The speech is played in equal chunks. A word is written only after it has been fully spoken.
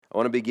I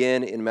want to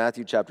begin in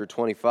Matthew chapter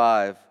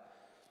 25,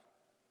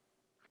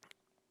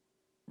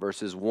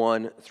 verses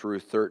 1 through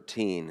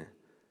 13.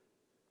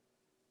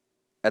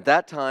 At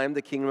that time,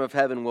 the kingdom of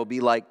heaven will be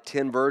like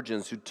 10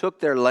 virgins who took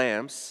their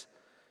lamps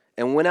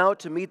and went out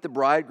to meet the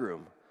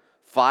bridegroom.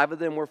 5 of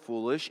them were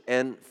foolish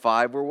and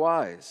 5 were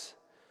wise.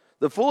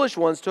 The foolish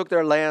ones took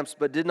their lamps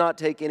but did not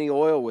take any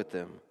oil with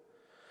them.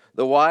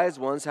 The wise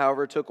ones,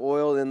 however, took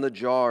oil in the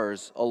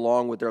jars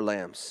along with their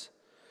lamps.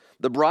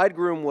 The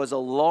bridegroom was a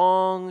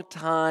long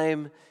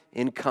time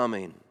in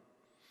coming,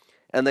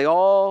 and they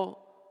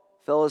all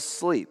fell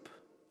asleep.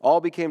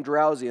 All became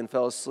drowsy and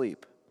fell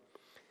asleep.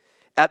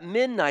 At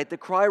midnight, the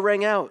cry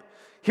rang out,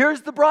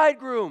 "Here's the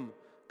bridegroom!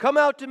 Come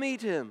out to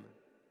meet him!"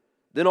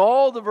 Then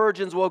all the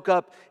virgins woke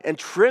up and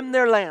trimmed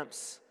their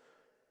lamps.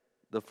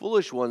 The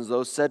foolish ones,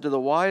 though, said to the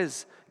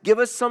wise, "Give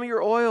us some of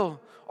your oil.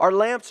 Our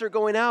lamps are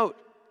going out."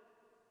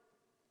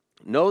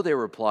 "No," they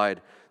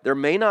replied, "there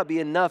may not be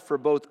enough for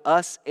both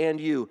us and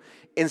you.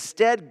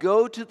 Instead,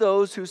 go to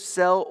those who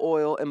sell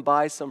oil and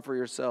buy some for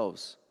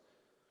yourselves."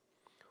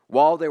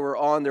 While they were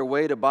on their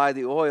way to buy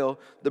the oil,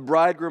 the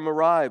bridegroom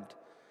arrived.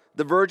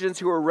 The virgins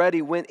who were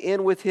ready went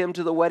in with him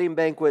to the wedding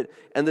banquet,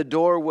 and the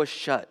door was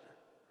shut.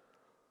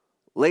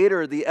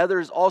 Later, the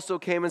others also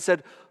came and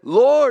said,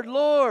 "Lord,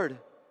 Lord,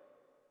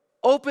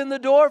 open the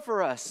door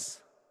for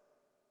us."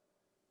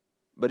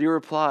 But he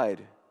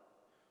replied,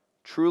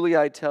 "Truly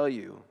I tell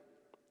you,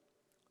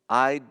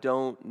 I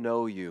don't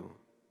know you."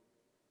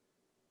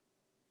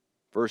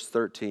 Verse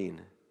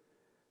 13,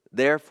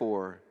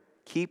 "Therefore,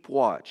 keep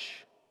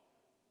watch,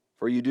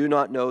 for you do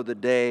not know the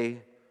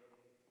day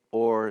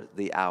or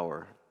the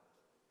hour."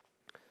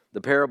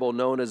 The parable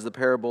known as the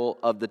parable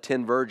of the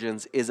 10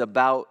 virgins is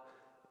about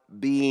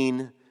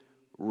being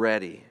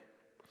ready.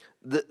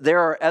 There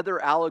are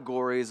other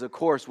allegories, of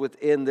course,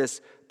 within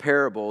this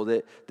parable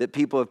that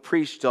people have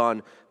preached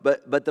on,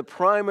 but the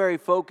primary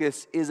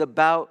focus is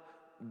about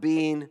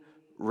being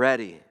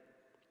ready.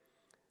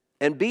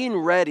 And being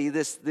ready,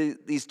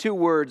 these two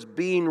words,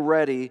 being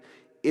ready,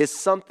 is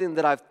something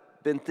that I've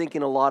been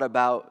thinking a lot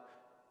about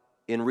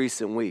in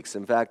recent weeks.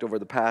 In fact, over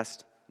the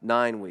past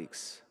 9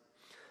 weeks.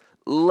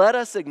 Let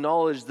us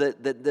acknowledge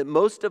that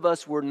most of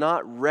us were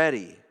not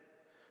ready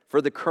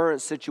for the current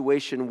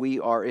situation we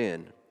are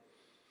in.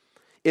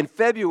 In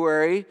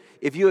February,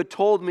 if you had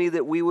told me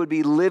that we would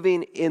be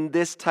living in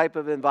this type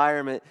of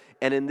environment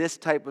and in this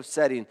type of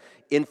setting,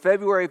 in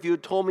February, if you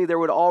had told me there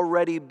would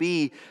already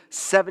be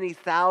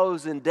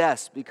 70,000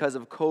 deaths because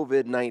of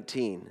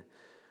COVID-19,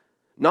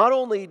 not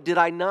only did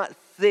I not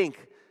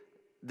think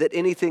that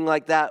anything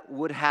like that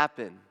would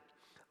happen,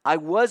 I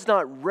was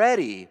not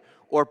ready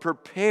or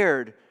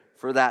prepared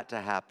for that to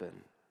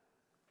happen.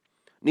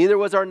 Neither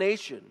was our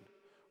nation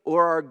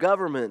or our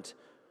government,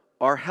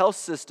 our health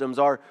systems,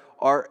 our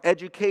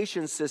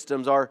education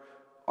systems, our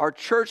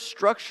church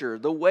structure,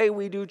 the way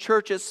we do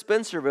church at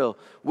Spencerville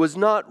was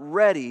not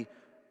ready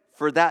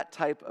for that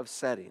type of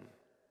setting.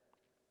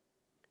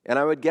 And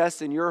I would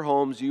guess in your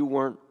homes you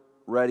weren't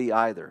ready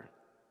either.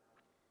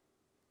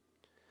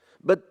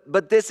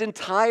 But this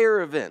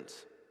entire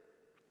event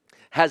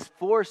has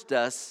forced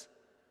us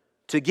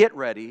to get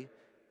ready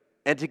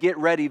and to get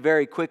ready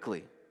very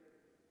quickly.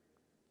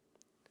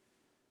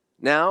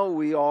 Now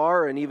we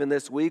are, and even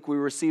this week, we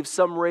receive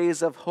some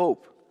rays of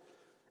hope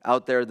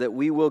out there that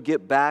we will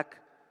get back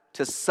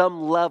to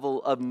some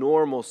level of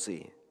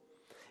normalcy.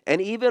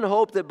 And even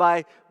hope that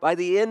by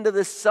the end of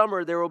the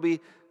summer, there will be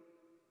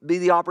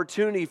the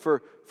opportunity for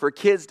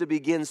kids to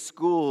begin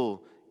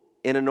school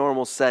in a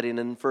normal setting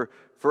and for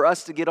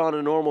us to get on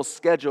a normal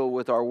schedule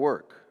with our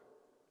work.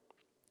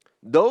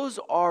 Those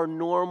are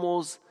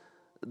normals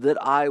that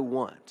I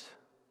want.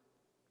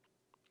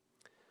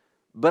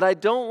 But I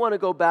don't want to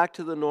go back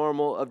to the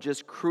normal of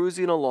just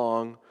cruising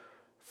along,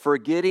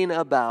 forgetting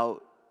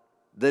about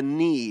the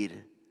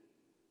need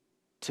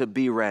to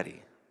be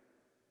ready.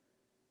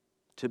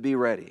 To be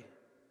ready.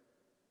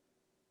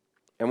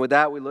 And with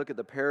that, we look at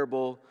the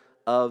parable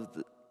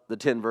of the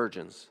 10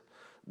 virgins.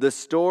 The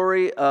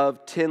story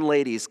of 10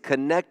 ladies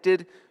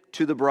connected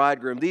to the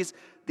bridegroom. These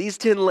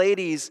 10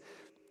 ladies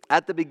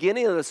at the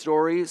beginning of the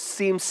story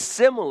seem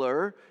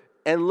similar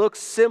and look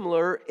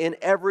similar in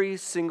every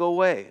single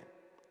way.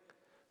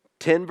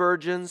 10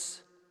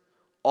 virgins,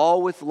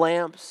 all with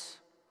lamps,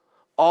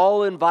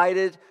 all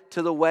invited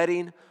to the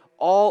wedding,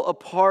 all a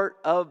part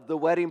of the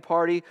wedding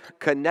party,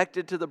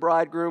 connected to the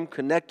bridegroom,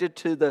 connected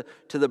to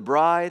the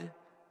bride.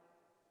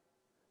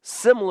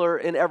 Similar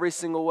in every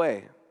single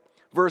way.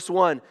 Verse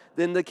 1,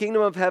 "Then the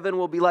kingdom of heaven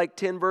will be like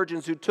 10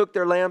 virgins who took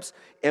their lamps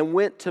and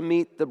went to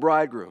meet the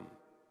bridegroom."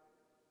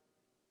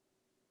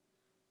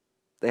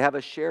 They have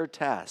a shared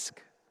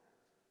task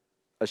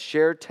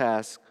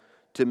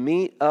to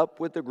meet up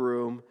with the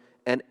groom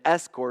and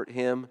escort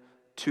him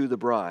to the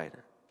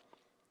bride.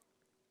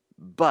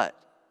 But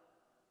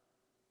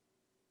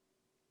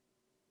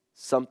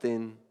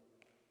something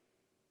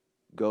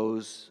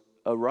goes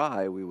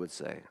awry, we would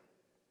say.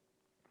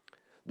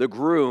 The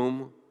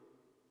groom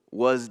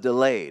was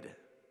delayed.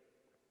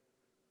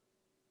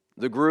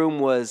 The groom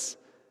was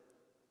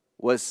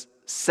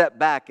set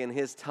back in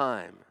his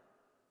time.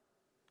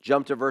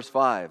 Jump to verse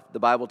 5. The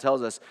Bible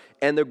tells us,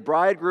 and the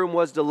bridegroom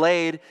was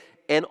delayed,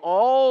 and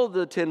all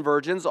the 10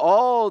 virgins,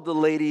 all the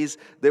ladies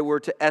that were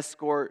to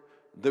escort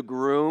the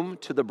groom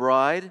to the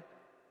bride,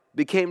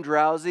 became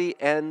drowsy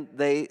and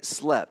they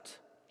slept.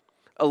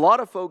 A lot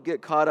of folk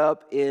get caught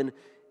up in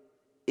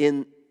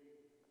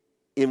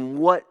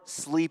what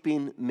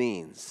sleeping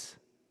means.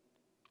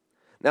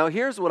 Now,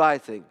 here's what I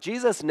think.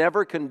 Jesus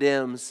never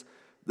condemns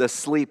the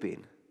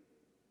sleeping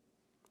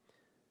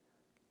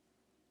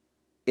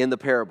in the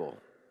parable.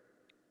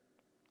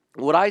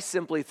 What I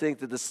simply think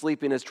that the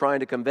sleeping is trying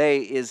to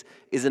convey is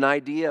an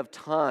idea of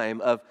time,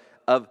 of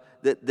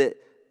that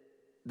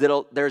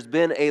there's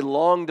been a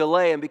long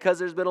delay, and because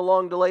there's been a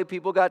long delay,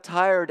 people got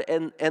tired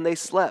and they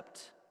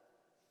slept.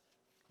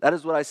 That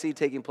is what I see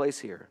taking place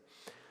here.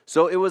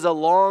 So it was a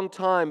long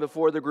time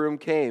before the groom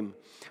came.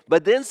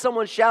 But then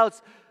someone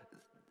shouts,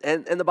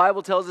 and the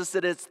Bible tells us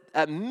that it's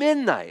at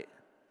midnight.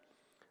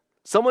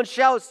 Someone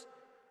shouts,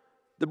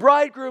 the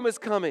bridegroom is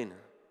coming.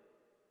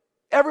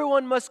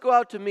 Everyone must go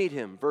out to meet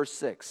him, verse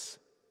 6.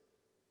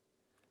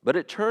 But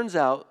it turns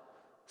out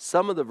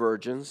some of the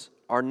virgins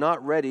are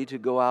not ready to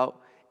go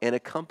out and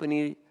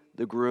accompany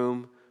the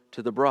groom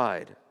to the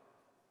bride.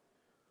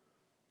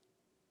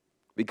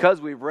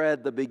 Because we've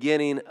read the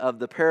beginning of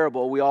the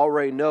parable, we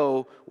already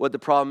know what the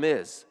problem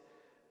is.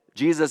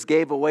 Jesus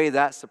gave away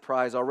that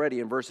surprise already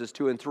in verses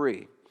 2 and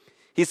 3.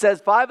 He says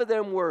 5 of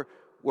them were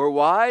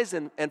wise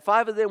and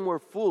 5 of them were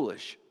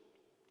foolish.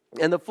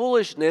 And the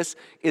foolishness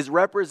is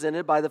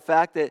represented by the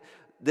fact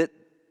that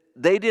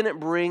they didn't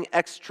bring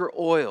extra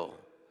oil.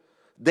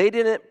 They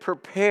didn't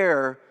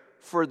prepare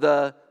for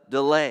the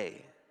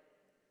delay.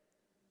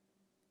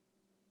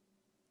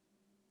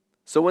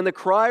 So when the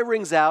cry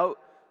rings out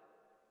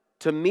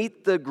to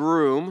meet the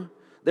groom,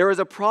 there is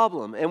a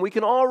problem. And we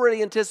can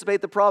already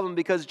anticipate the problem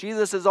because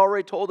Jesus has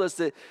already told us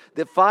that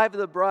 5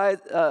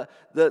 of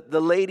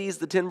the ladies,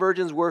 the 10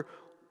 virgins, were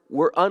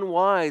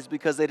unwise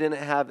because they didn't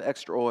have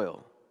extra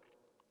oil.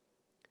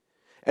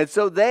 And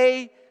so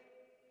they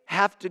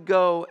have to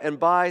go and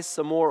buy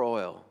some more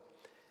oil.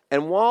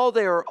 And while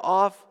they are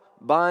off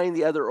buying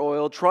the other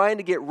oil, trying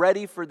to get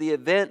ready for the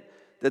event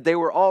that they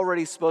were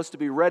already supposed to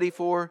be ready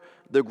for,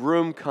 the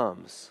groom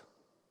comes.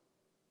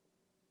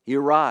 He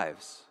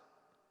arrives.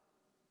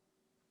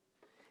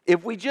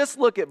 If we just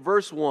look at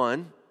verse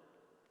 1,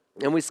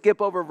 and we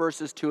skip over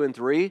verses 2 and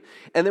 3,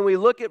 and then we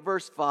look at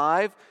verse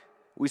 5,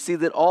 we see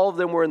that all of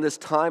them were in this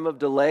time of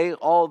delay.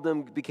 All of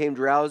them became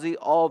drowsy.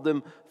 All of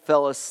them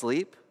fell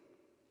asleep.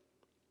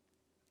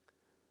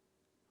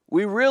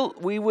 We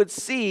would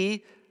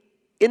see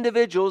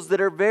individuals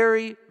that are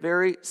very,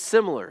 very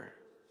similar.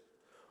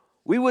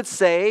 We would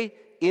say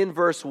in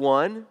verse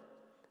 1,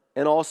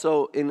 and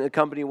also in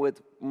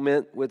accompaniment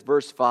with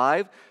verse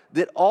 5,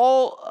 that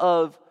all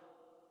of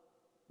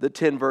the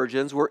 10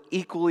 virgins were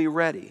equally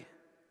ready.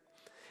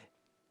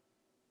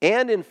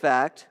 And in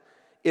fact,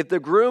 if the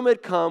groom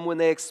had come when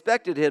they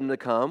expected him to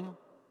come,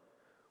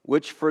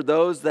 which for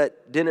those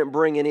that didn't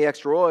bring any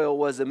extra oil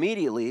was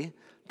immediately,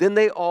 then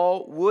they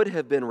all would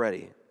have been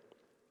ready.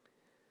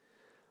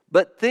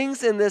 But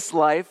things in this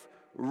life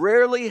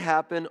rarely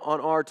happen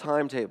on our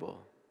timetable.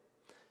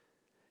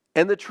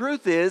 And the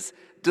truth is,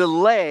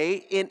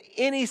 delay in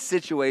any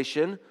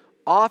situation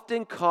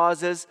often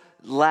causes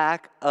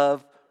lack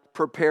of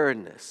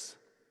preparedness.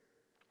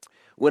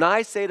 When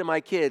I say to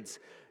my kids,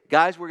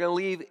 guys, we're going to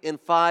leave in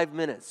 5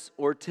 minutes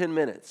or 10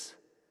 minutes.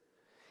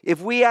 If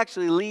we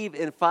actually leave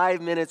in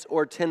 5 minutes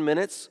or 10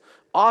 minutes,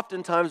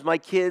 oftentimes my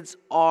kids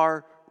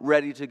are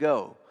ready to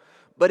go.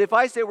 But if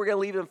I say we're going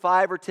to leave in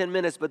 5 or 10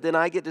 minutes, but then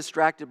I get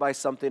distracted by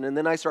something and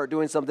then I start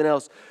doing something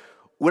else,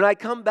 when I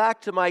come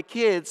back to my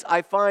kids,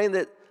 I find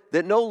that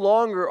no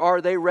longer are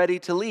they ready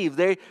to leave.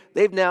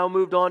 They've now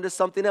moved on to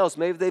something else.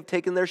 Maybe they've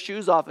taken their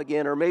shoes off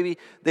again, or maybe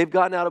they've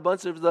gotten out a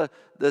bunch of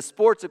the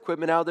sports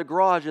equipment out of the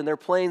garage and they're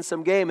playing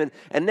some game.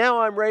 And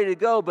now I'm ready to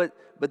go, but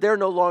they're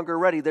no longer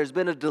ready. There's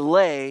been a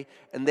delay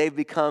and they've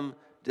become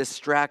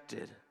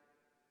distracted.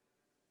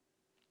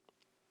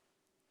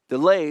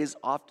 Delays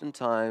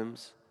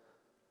oftentimes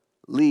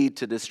lead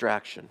to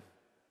distraction.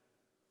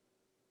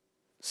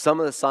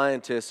 Some of the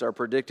scientists are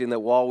predicting that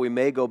while we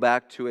may go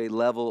back to a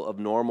level of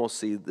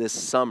normalcy this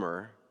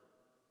summer,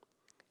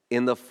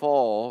 in the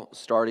fall,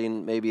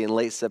 starting maybe in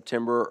late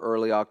September or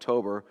early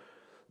October,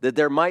 that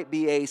there might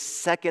be a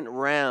second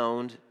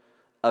round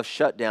of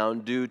shutdown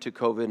due to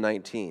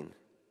COVID-19.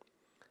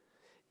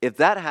 If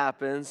that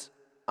happens,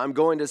 I'm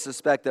going to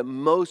suspect that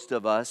most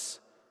of us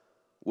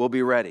will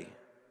be ready.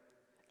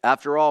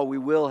 After all, we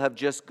will have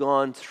just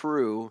gone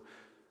through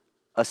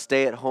a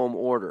stay-at-home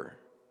order.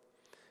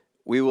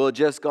 We will have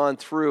just gone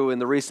through in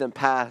the recent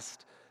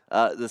past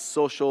the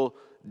social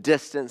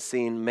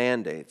distancing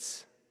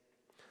mandates.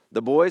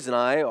 The boys and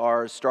I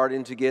are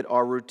starting to get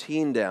our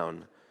routine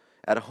down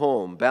at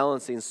home,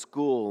 balancing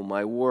school,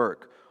 my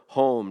work,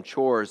 home,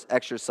 chores,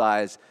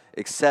 exercise,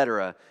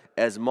 etc.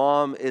 As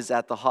mom is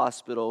at the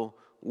hospital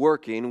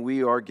working,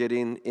 we are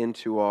getting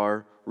into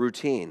our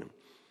routine.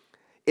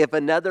 if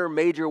another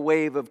major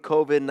wave of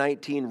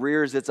COVID-19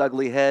 rears its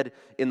ugly head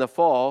in the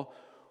fall,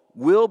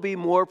 we'll be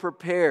more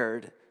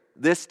prepared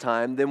this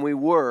time than we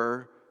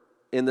were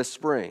in the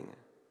spring,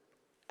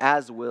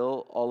 as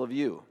will all of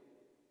you.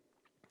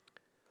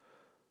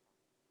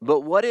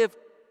 But what if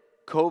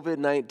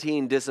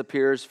COVID-19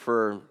 disappears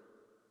for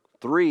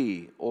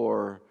 3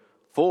 or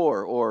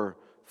 4 or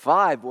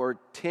 5 or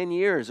 10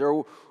 years?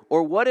 Or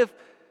what if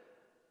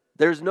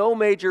there's no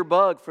major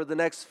bug for the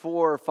next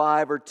 4 or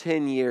 5 or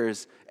 10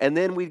 years, and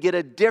then we get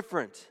a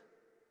different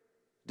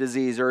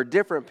disease or a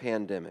different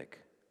pandemic?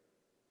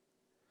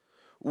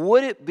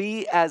 Would it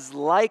be as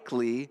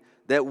likely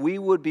that we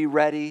would be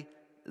ready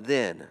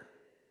then?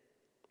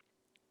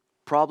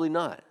 Probably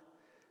not.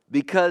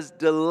 Because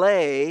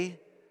delay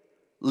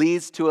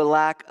leads to a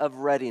lack of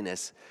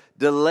readiness.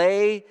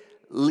 Delay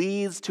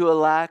leads to a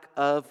lack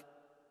of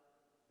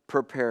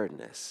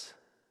preparedness.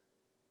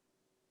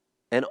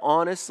 And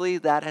honestly,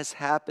 that has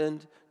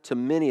happened to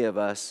many of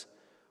us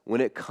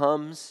when it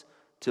comes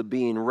to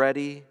being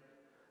ready,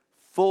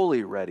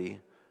 fully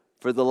ready,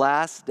 for the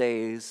last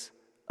days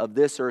of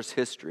this earth's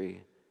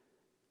history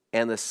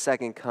and the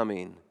second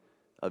coming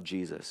of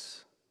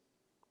Jesus.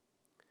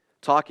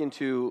 Talking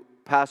to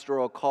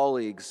pastoral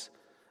colleagues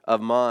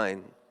of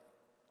mine,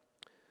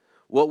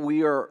 what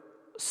we are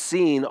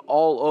seeing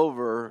all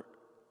over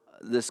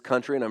this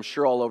country, and I'm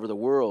sure all over the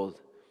world,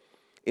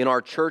 in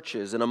our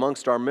churches and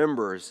amongst our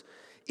members,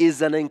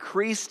 is an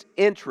increased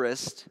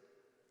interest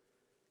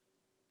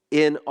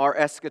in our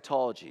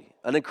eschatology,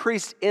 an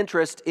increased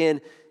interest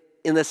in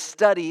the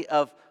study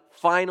of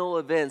final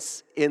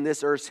events in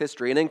this earth's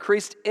history, an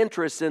increased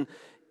interest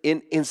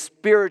in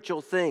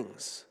spiritual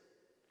things.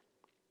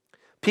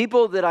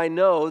 People that I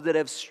know that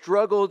have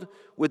struggled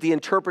with the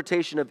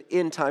interpretation of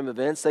end-time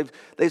events,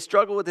 they've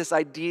struggled with this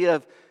idea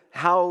of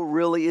how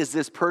really is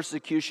this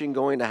persecution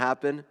going to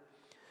happen?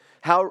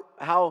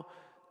 How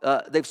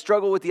they've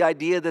struggled with the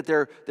idea that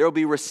there will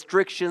be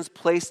restrictions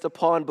placed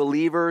upon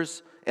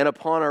believers and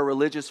upon our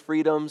religious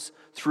freedoms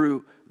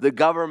through the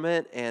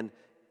government and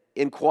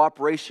in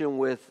cooperation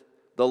with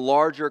the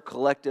larger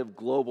collective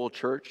global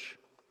church.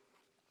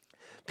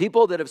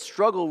 People that have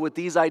struggled with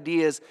these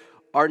ideas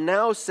are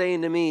now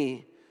saying to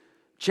me,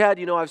 Chad,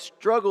 I've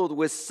struggled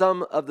with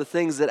some of the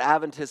things that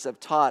Adventists have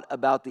taught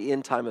about the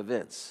end-time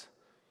events.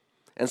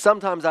 And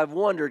sometimes I've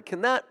wondered,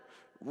 can that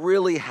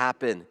really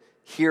happen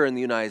here in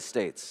the United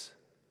States?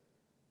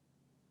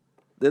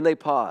 Then they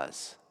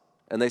pause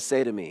and they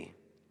say to me,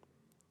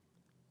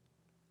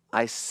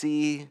 I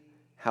see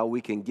how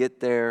we can get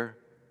there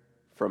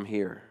from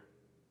here.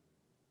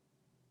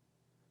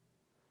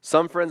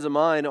 Some friends of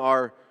mine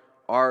are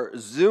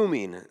Zoom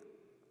meeting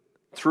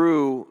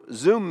through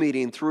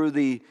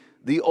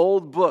the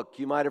old book,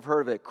 you might have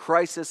heard of it,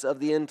 Crisis of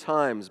the End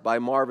Times by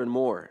Marvin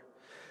Moore.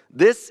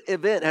 This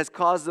event has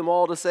caused them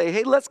all to say,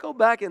 hey, let's go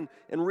back and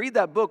read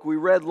that book we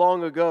read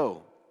long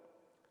ago.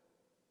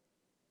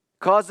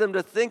 Caused them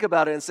to think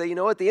about it and say,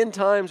 the end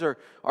times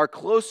are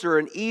closer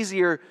and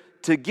easier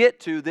to get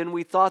to than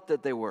we thought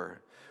that they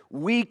were.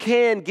 We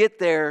can get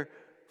there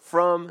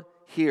from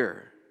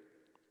here.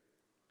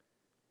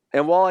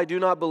 And while I do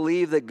not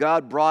believe that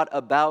God brought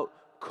about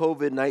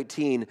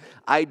COVID-19,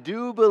 I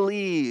do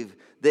believe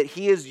that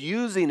He is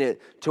using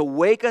it to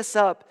wake us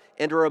up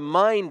and to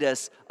remind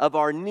us of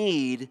our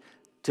need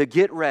to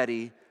get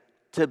ready,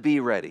 to be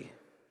ready.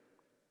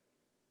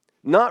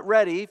 Not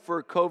ready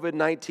for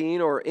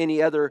COVID-19 or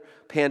any other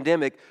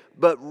pandemic,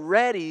 but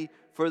ready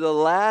for the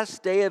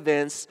last day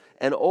events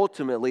and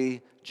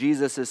ultimately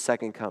Jesus'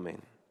 second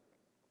coming.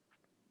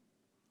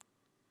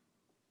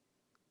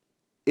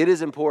 It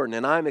is important,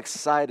 and I'm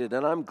excited,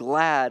 and I'm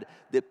glad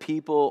that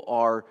people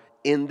are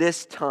in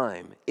this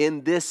time,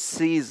 in this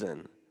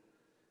season,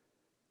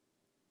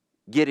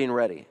 getting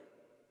ready,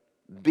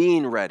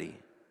 being ready,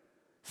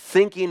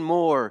 thinking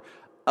more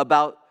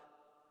about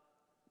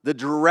the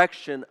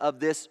direction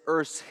of this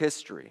earth's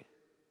history.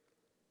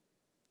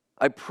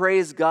 I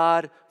praise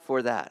God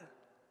for that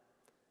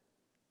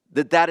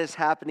is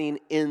happening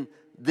in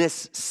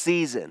this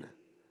season.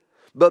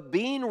 But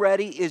being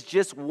ready is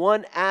just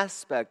one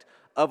aspect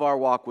of our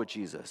walk with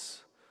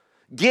Jesus.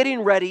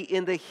 Getting ready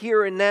in the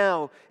here and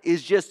now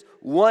is just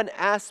one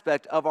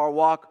aspect of our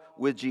walk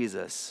with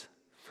Jesus.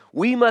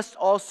 We must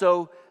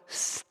also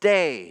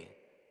stay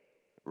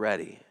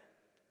ready.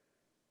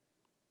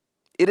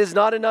 It is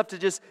not enough to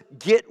just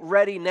get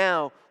ready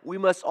now. We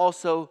must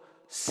also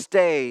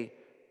stay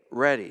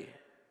ready.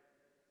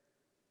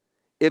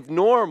 If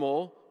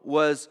normal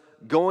was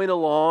going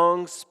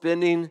along,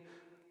 spending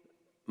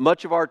not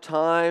much of our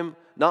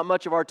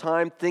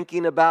time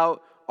thinking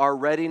about our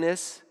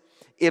readiness,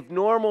 if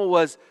normal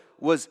was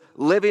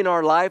living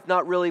our life,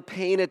 not really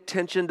paying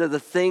attention to the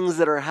things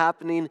that are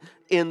happening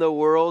in the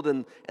world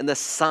and the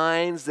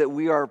signs that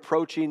we are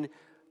approaching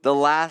the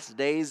last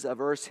days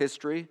of Earth's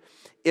history,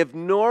 if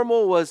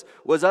normal was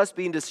us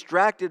being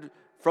distracted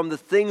from the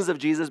things of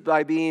Jesus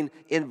by being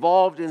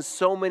involved in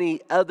so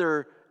many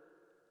other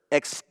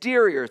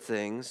exterior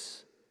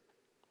things,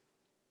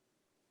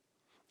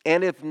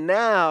 And if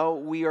now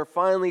we are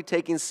finally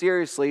taking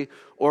seriously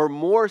or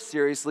more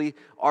seriously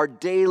our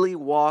daily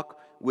walk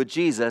with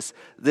Jesus,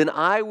 then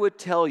I would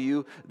tell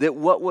you that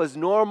what was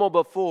normal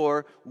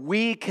before,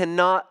 we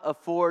cannot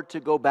afford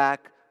to go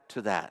back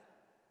to that.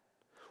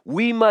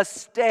 We must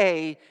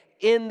stay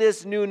in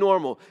this new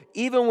normal.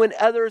 Even when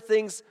other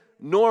things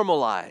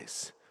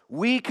normalize,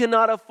 we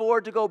cannot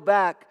afford to go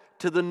back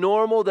to the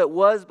normal that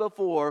was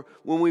before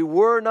when we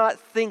were not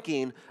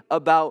thinking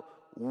about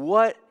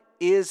what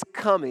is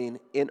coming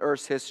in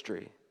Earth's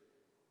history.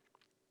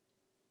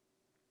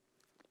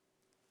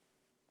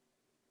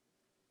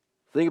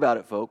 Think about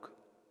it, folk.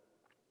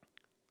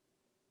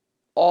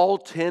 All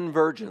 10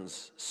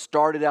 virgins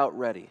started out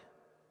ready,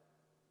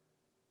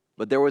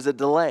 but there was a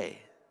delay,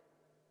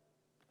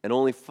 and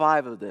only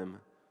 5 of them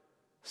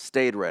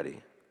stayed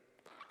ready.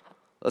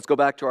 Let's go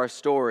back to our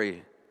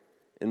story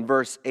in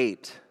verse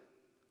 8.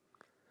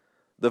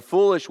 The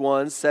foolish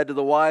ones said to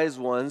the wise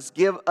ones,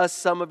 "Give us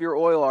some of your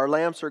oil, our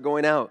lamps are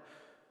going out."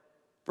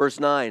 Verse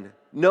 9,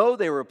 "No,"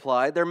 they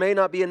replied, "there may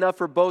not be enough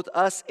for both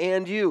us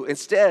and you.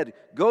 Instead,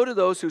 go to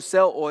those who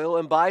sell oil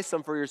and buy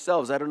some for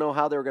yourselves." I don't know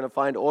how they were going to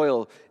find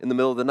oil in the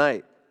middle of the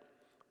night,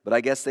 but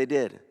I guess they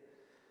did.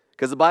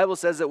 Because the Bible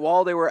says that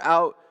while they were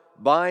out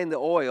buying the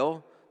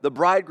oil, the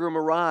bridegroom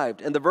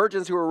arrived, and the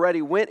virgins who were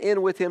ready went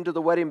in with him to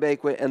the wedding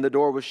banquet, and the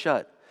door was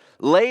shut.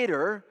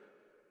 Later,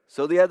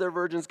 so the other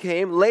virgins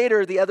came.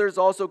 Later, the others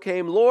also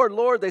came. "Lord,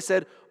 Lord," they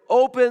said,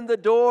 "open the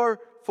door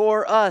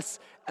for us."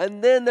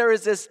 And then there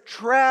is this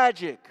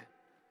tragic,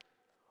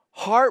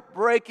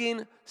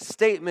 heartbreaking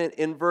statement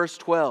in verse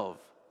 12.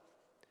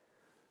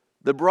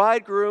 The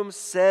bridegroom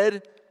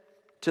said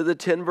to the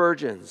 10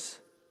 virgins,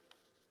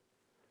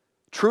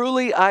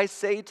 "Truly I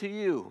say to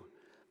you,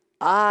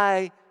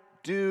 I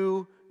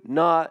do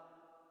not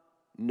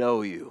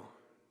know you."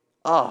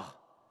 Oh,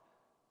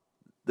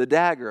 the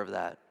dagger of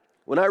that.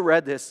 When I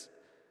read this,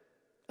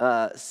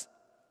 a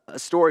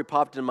story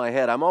popped in my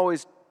head. I'm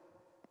always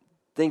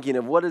thinking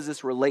of what does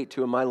this relate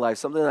to in my life,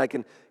 something that I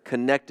can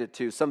connect it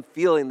to, some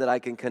feeling that I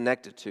can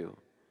connect it to.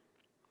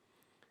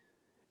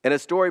 And a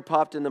story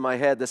popped into my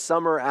head. The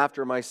summer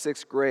after my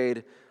 6th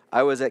grade,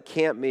 I was at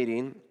camp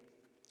meeting,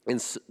 in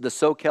the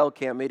Soquel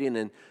camp meeting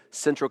in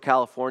Central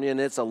California,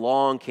 and it's a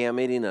long camp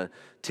meeting,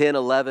 10,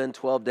 11,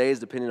 12 days,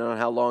 depending on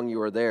how long you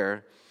were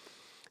there.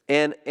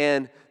 And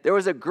there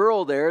was a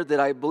girl there that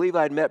I believe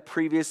I'd met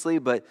previously,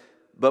 but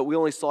we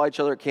only saw each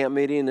other at camp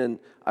meeting, and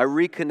I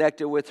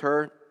reconnected with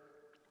her.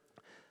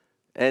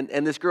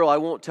 And this girl, I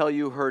won't tell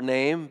you her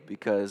name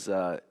because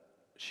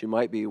she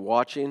might be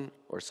watching,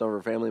 or some of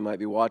her family might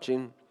be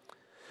watching.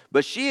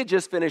 But she had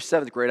just finished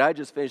 7th grade. I had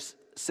just finished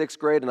 6th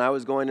grade, and I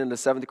was going into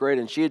 7th grade,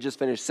 and she had just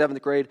finished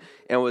 7th grade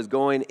and was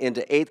going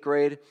into 8th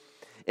grade.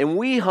 And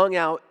we hung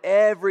out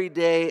every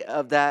day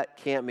of that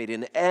camp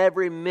meeting,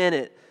 every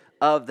minute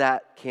of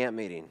that camp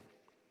meeting.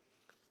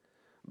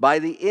 By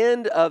the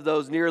end of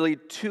those nearly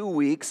 2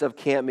 weeks of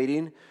camp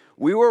meeting,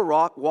 we were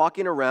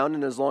walking around,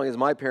 and as long as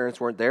my parents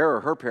weren't there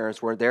or her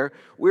parents weren't there,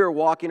 we were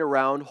walking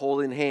around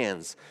holding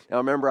hands. Now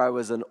remember, I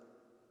was an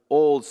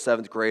old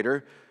 7th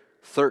grader,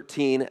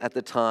 13 at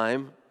the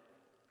time.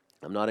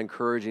 I'm not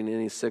encouraging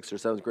any 6th or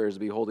 7th graders to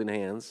be holding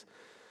hands,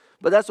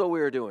 but that's what we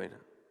were doing.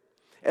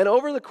 And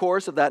over the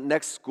course of that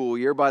next school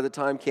year, by the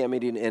time camp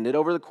meeting ended,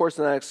 over the course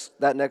of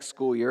that next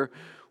school year,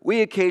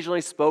 we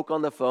occasionally spoke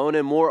on the phone,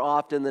 and more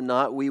often than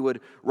not, we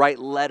would write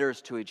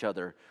letters to each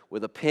other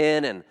with a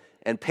pen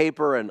and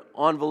paper and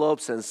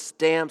envelopes and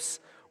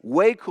stamps,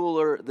 way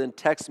cooler than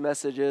text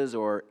messages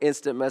or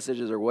instant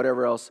messages or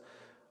whatever else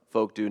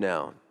folk do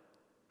now.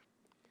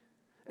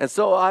 And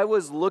so I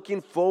was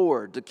looking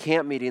forward to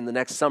camp meeting the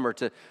next summer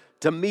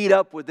to meet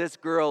up with this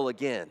girl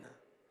again.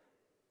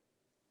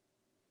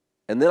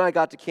 And then I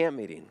got to camp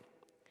meeting.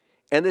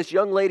 And this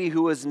young lady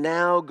who was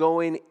now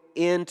going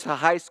into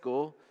high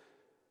school,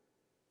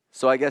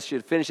 so I guess she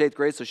had finished 8th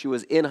grade, so she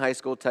was in high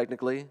school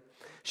technically.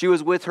 She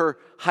was with her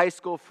high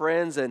school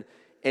friends, and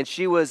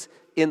she was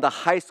in the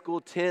high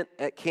school tent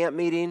at camp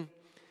meeting,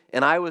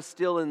 and I was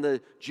still in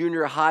the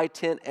junior high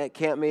tent at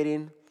camp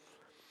meeting.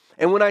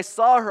 And when I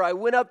saw her, I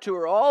went up to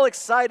her all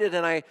excited,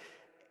 and I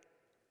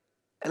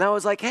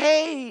was like,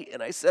 "Hey,"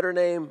 and I said her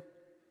name.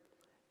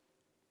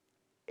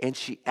 And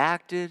she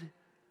acted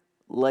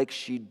like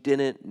she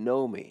didn't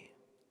know me.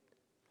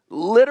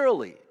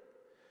 Literally.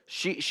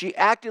 She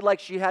acted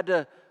like she had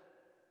to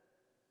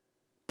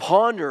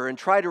ponder and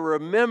try to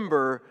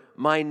remember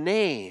my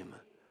name.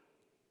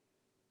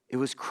 It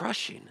was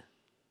crushing.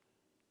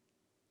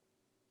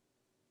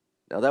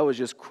 Now that was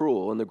just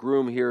cruel, and the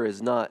groom here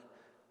is not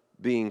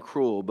being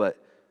cruel, but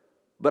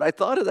I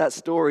thought of that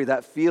story,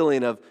 that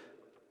feeling of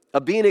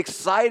being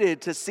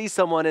excited to see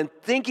someone and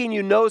thinking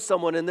you know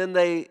someone, and then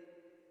they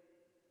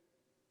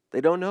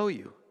don't know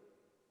you.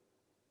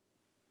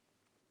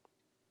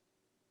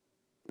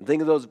 And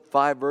think of those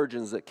 5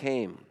 virgins that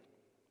came.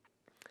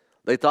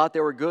 They thought they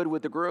were good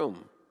with the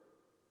groom.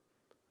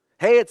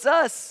 "Hey, it's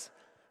us.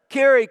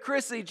 Carrie,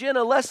 Chrissy,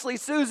 Jenna, Leslie,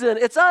 Susan,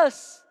 it's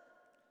us."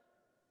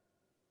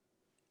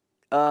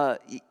 I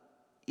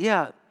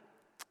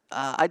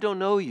don't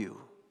know you.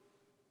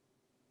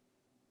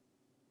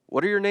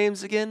 What are your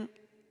names again?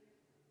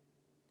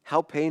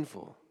 How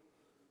painful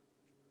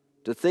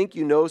to think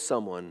you know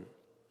someone,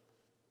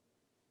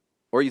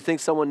 or you think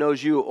someone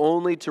knows you,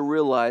 only to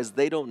realize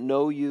they don't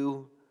know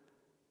you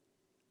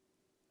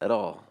at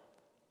all.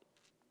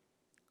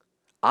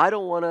 I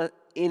don't want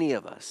any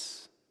of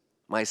us,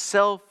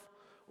 myself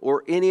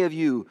or any of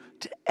you,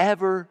 to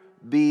ever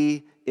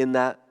be in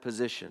that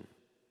position.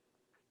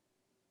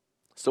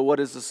 So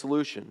what is the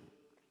solution?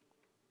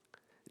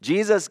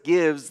 Jesus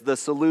gives the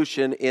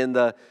solution in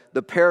the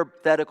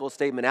parenthetical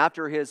statement.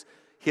 After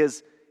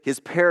his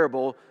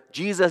parable,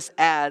 Jesus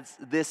adds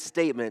this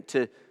statement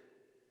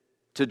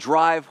to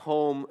drive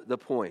home the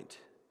point.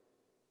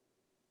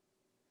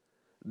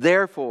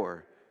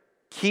 Therefore,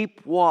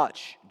 keep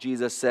watch,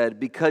 Jesus said,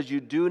 because you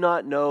do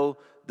not know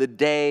the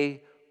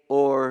day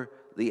or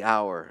the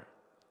hour.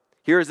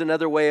 Here's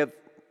another way of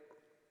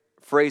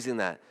phrasing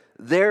that.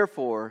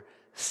 Therefore,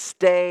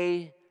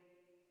 stay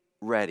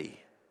ready.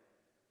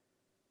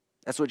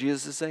 That's what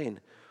Jesus is saying.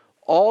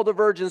 All the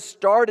virgins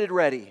started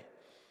ready,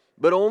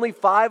 but only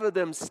 5 of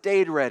them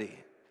stayed ready.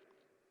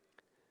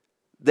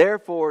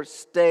 Therefore,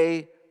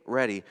 stay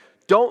ready.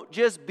 Don't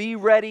just be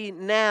ready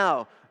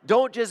now.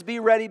 Don't just be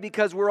ready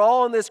because we're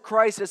all in this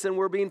crisis and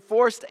we're being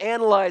forced to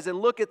analyze and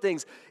look at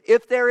things.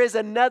 If there is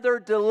another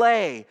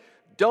delay,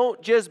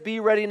 don't just be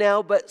ready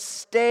now, but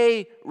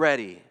stay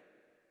ready.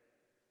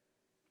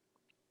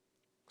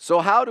 So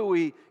how do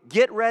we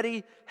get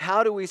ready?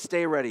 How do we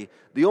stay ready?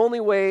 The only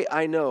way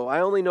I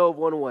only know of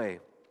one way.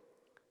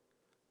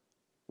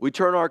 We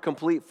turn our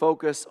complete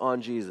focus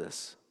on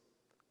Jesus.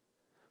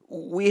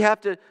 We have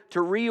to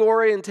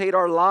reorientate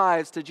our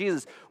lives to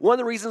Jesus. One of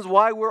the reasons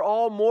why we're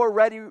all more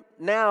ready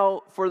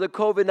now for the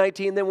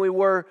COVID-19 than we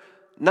were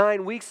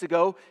 9 weeks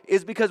ago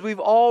is because we've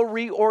all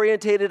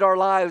reorientated our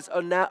lives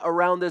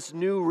around this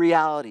new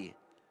reality.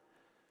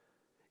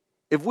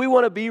 If we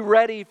want to be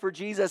ready for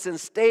Jesus and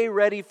stay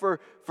ready for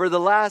the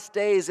last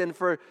days and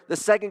for the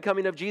second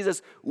coming of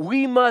Jesus,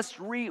 we must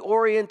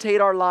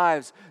reorientate our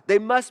lives. They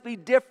must be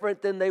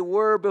different than they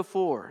were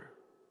before.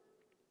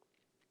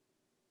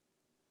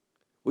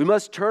 We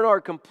must turn our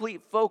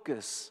complete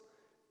focus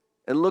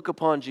and look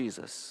upon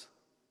Jesus.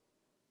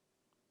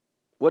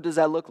 What does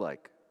that look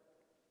like?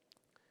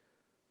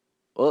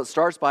 Well, it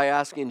starts by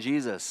asking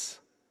Jesus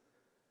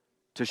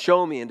to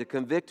show me and to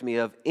convict me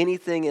of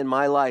anything in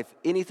my life,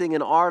 anything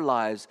in our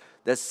lives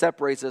that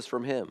separates us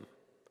from Him.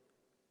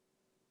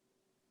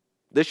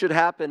 This should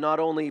happen not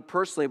only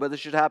personally, but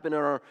this should happen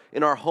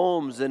in our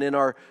homes and in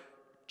our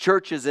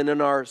churches and in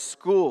our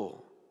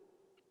school.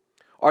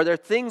 Are there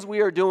things we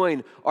are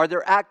doing? Are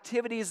there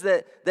activities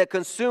that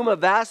consume a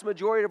vast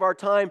majority of our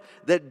time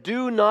that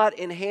do not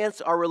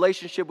enhance our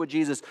relationship with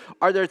Jesus?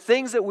 Are there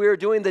things that we are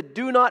doing that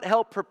do not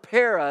help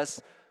prepare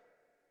us,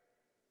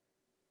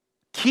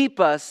 keep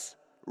us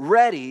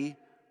ready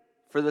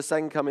for the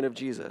second coming of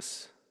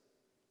Jesus?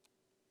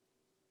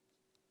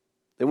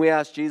 Then we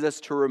ask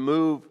Jesus to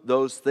remove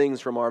those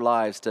things from our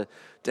lives, to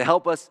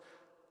help us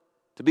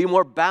to be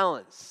more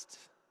balanced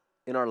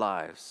in our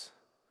lives.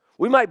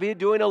 We might be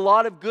doing a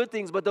lot of good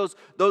things, but those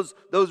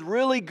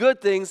really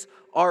good things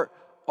are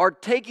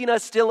taking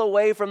us still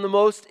away from the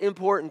most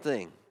important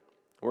thing.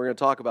 We're going to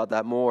talk about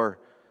that more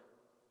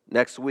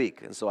next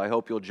week, and so I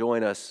hope you'll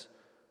join us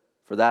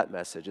for that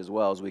message as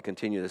well as we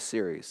continue this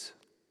series.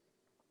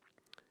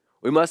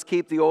 We must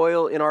keep the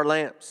oil in our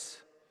lamps.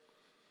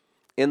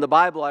 In the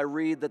Bible, I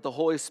read that the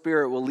Holy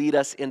Spirit will lead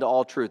us into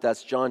all truth.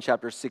 That's John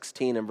chapter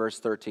 16 and verse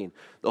 13.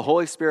 The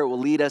Holy Spirit will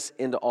lead us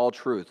into all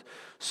truth.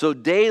 So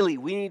daily,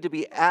 we need to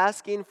be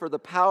asking for the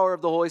power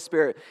of the Holy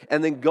Spirit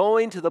and then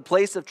going to the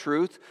place of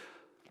truth,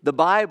 the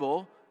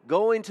Bible,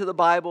 going to the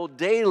Bible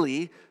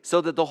daily so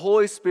that the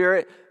Holy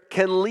Spirit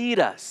can lead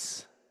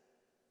us.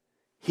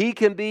 He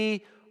can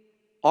be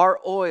our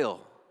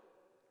oil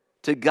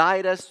to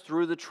guide us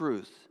through the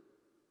truth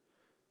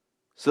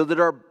so that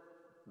our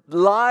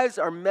lives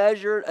are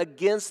measured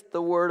against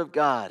the Word of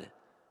God,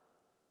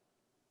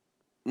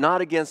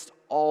 not against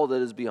all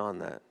that is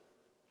beyond that.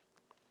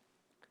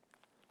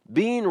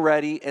 Being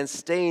ready and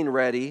staying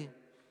ready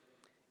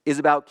is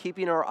about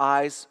keeping our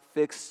eyes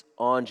fixed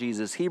on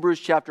Jesus.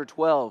 Hebrews chapter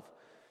 12,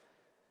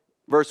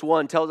 verse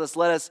 1 tells us,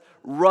 let us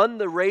run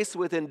the race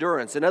with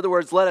endurance. In other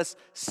words, let us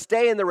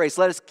stay in the race.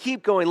 Let us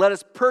keep going. Let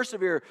us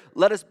persevere.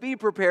 Let us be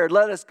prepared.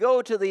 Let us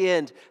go to the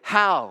end.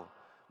 How?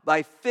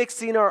 By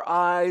fixing our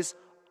eyes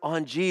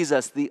on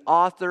Jesus, the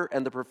author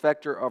and the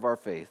perfecter of our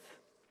faith.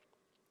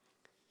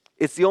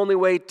 It's the only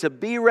way to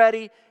be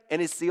ready,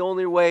 and it's the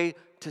only way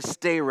to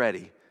stay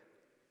ready.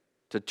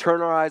 To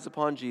turn our eyes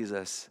upon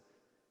Jesus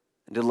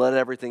and to let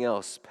everything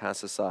else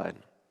pass aside.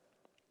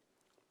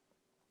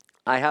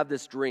 I have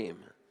this dream.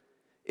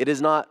 It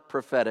is not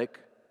prophetic.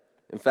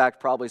 In fact,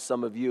 probably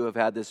some of you have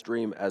had this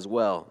dream as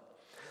well.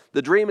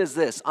 The dream is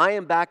this: I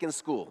am back in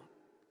school.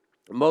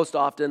 Most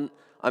often,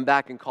 I'm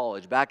back in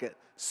college, back at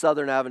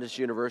Southern Adventist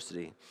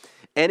University.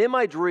 And in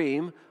my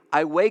dream,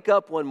 I wake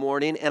up one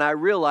morning and I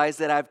realize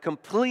that I've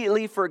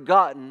completely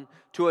forgotten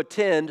to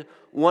attend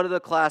one of the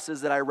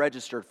classes that I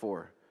registered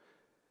for.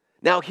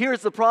 Now,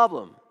 here's the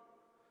problem.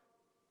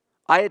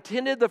 I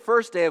attended the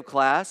first day of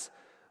class,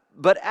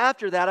 but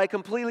after that I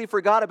completely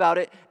forgot about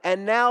it.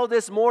 And now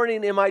this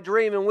morning in my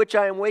dream in which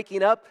I am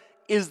waking up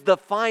is the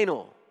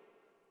final.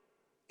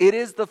 It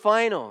is the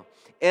final.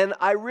 And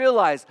I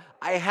realize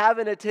I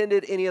haven't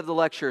attended any of the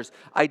lectures.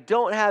 I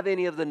don't have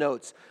any of the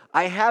notes.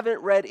 I haven't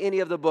read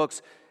any of the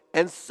books.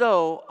 And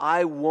so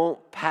I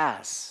won't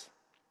pass.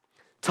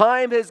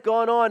 Time has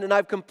gone on and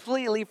I've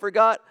completely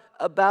forgot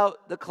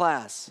about the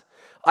class.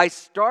 I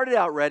started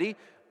out ready.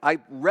 I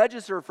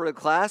registered for the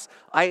class.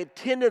 I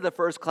attended the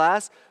first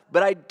class,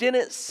 but I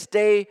didn't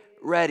stay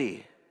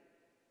ready.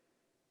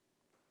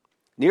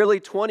 Nearly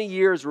 20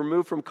 years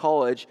removed from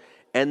college,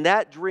 and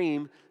that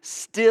dream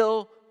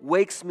still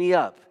wakes me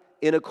up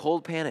in a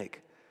cold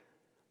panic.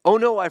 Oh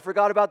no, I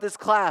forgot about this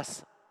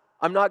class.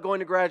 I'm not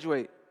going to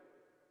graduate.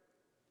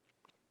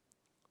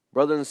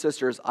 Brothers and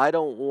sisters, I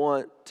don't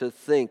want to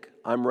think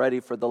I'm ready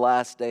for the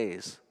last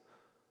days,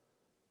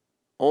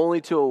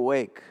 only to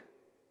awake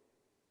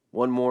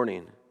one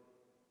morning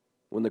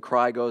when the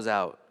cry goes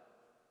out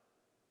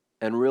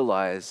and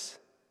realize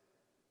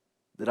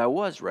that I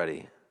was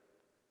ready,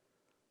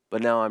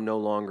 but now I'm no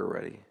longer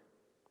ready.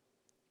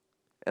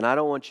 And I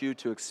don't want you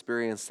to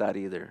experience that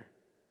either.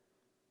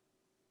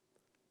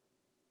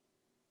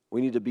 We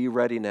need to be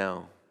ready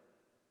now,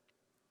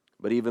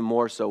 but even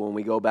more so when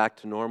we go back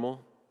to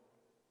normal,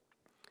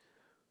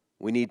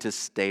 we need to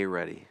stay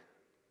ready.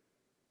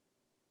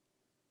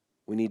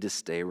 We need to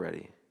stay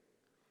ready.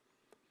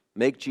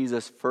 Make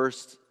Jesus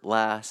first,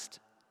 last,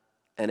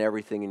 and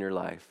everything in your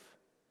life.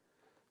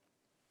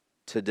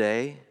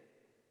 Today,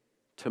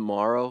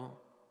 tomorrow,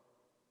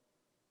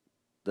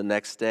 the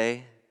next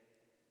day,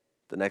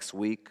 the next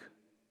week,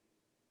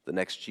 the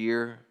next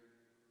year.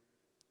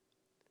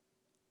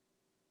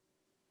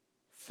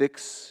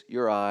 Fix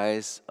your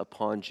eyes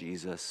upon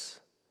Jesus,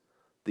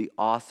 the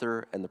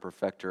author and the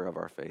perfecter of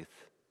our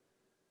faith.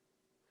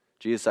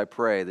 Jesus, I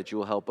pray that you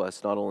will help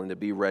us not only to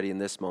be ready in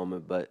this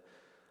moment, but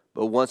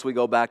once we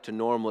go back to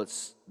normal,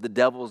 the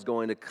devil is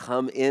going to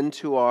come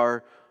into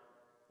our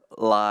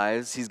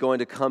lives. He's going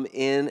to come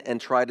in and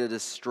try to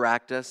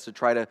distract us, to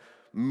try to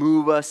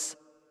move us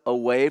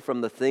away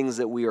from the things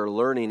that we are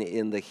learning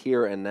in the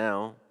here and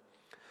now.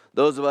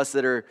 Those of us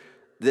that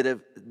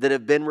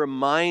have been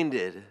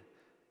reminded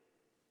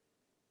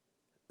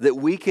that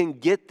we can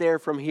get there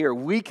from here.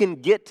 We can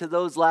get to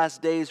those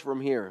last days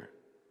from here.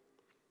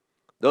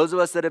 Those of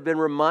us that have been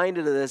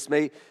reminded of this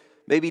may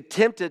be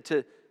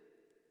tempted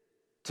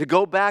to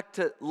go back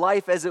to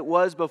life as it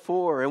was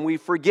before, and we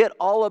forget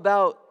all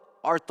about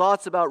our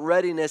thoughts about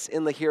readiness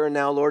in the here and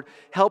now. Lord,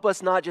 help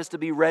us not just to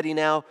be ready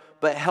now,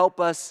 but help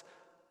us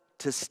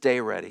to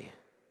stay ready.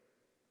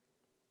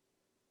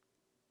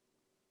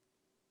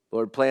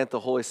 Lord, plant the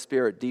Holy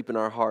Spirit deep in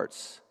our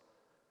hearts,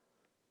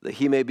 that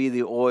He may be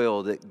the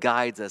oil that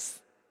guides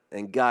us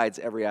and guides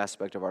every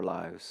aspect of our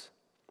lives.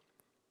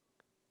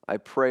 I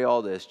pray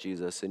all this,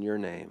 Jesus, in your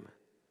name.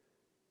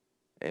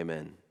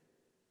 Amen.